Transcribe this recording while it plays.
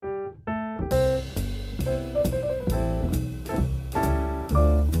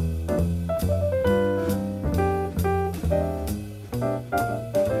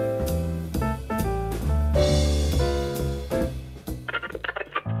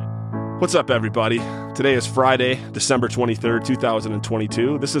What's up, everybody? Today is Friday, December 23rd,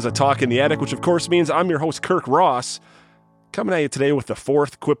 2022. This is A Talk in the Attic, which of course means I'm your host, Kirk Ross, coming at you today with the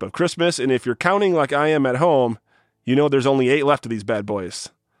fourth quip of Christmas. And if you're counting like I am at home, you know there's only 8 left of these bad boys.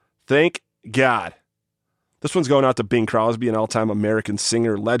 Thank God. This one's going out to Bing Crosby, an all-time American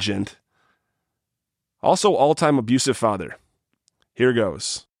singer legend. Also all-time abusive father. Here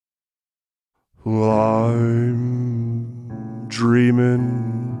goes. Well, I'm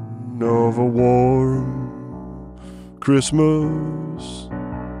dreaming of a warm Christmas,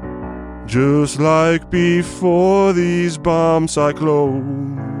 just like before these bomb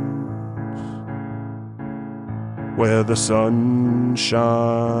cyclones, where the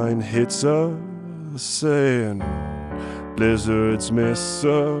sunshine hits us and blizzards miss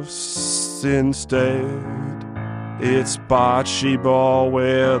us instead. It's bocce ball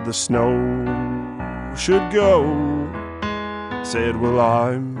where the snow should go. Said, well,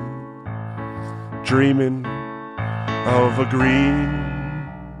 I'm dreaming of a green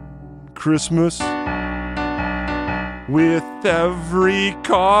Christmas with every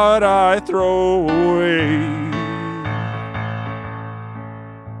card I throw away.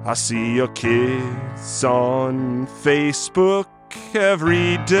 I see your kids on Facebook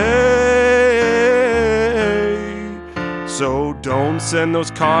every day. So don't send those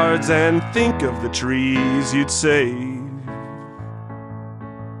cards and think of the trees you'd save.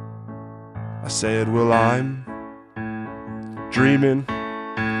 I said, well, I'm dreaming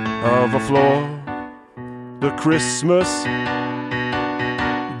of a Florida Christmas,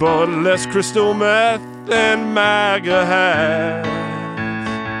 but less crystal meth and MAGA hats,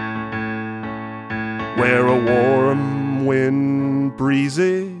 where a warm wind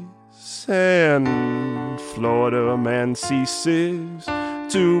breezes and Florida man ceases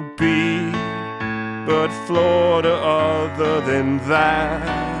to be, but Florida other than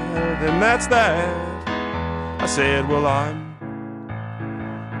that, and that's that. I said, well, I'm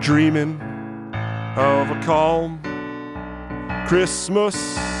dreaming of a calm Christmas.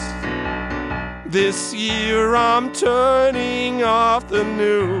 This year I'm turning off the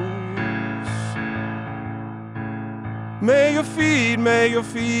news. May your feed, may your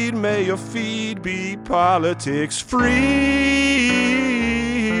feed, may your feed be politics free.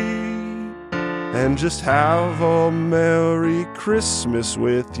 And just have a Merry Christmas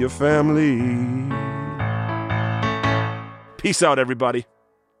with your family. Peace out, everybody.